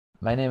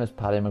My name is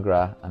Paddy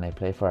and I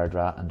play for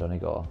Ardara and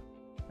Donegal.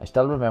 I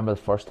still remember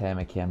the first time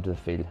I came to the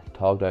field,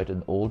 togged out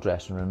in old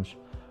dressing rooms,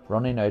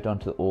 running out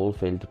onto the old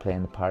field to play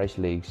in the parish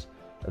leagues.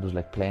 It was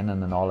like playing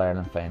in an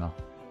All-Ireland final.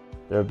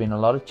 There have been a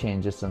lot of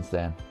changes since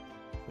then.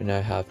 We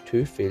now have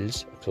 2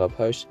 fields, a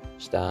clubhouse,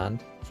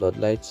 stand,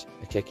 floodlights,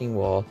 a kicking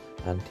wall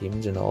and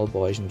teams in all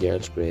boys and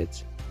girls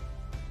grades.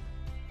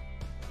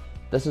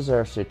 This is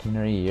our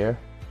centenary year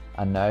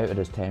and now it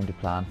is time to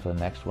plan for the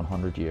next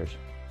 100 years.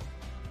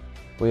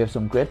 We have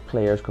some great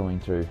players coming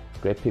through,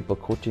 great people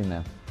coaching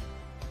them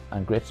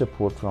and great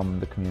support from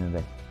the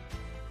community.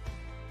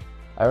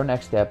 Our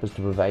next step is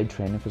to provide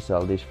training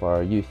facilities for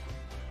our youth,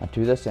 and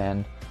to this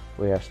end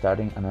we are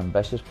starting an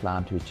ambitious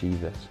plan to achieve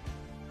this.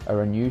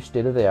 Our new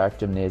state-of-the-art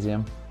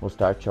gymnasium will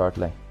start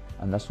shortly,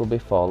 and this will be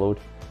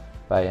followed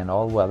by an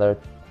all-weather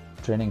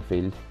training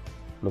field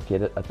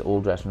located at the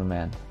old dressing room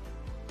end.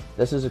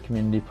 This is a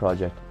community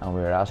project and we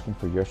are asking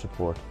for your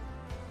support.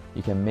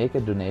 You can make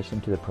a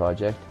donation to the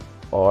project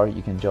or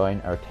you can join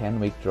our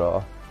 10-week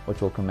draw,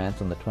 which will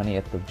commence on the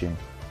 28th of June.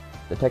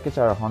 The tickets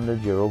are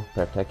 €100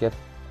 per ticket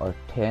or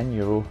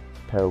 €10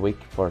 per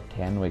week for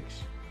 10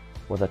 weeks,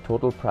 with a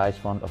total prize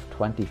fund of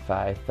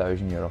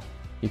 €25,000.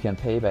 You can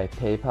pay by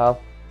PayPal,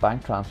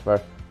 bank transfer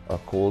or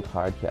cold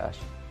hard cash.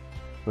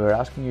 We are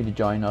asking you to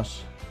join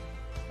us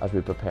as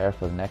we prepare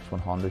for the next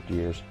 100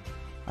 years,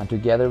 and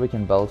together we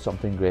can build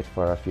something great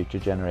for our future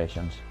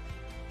generations.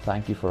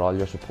 Thank you for all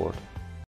your support.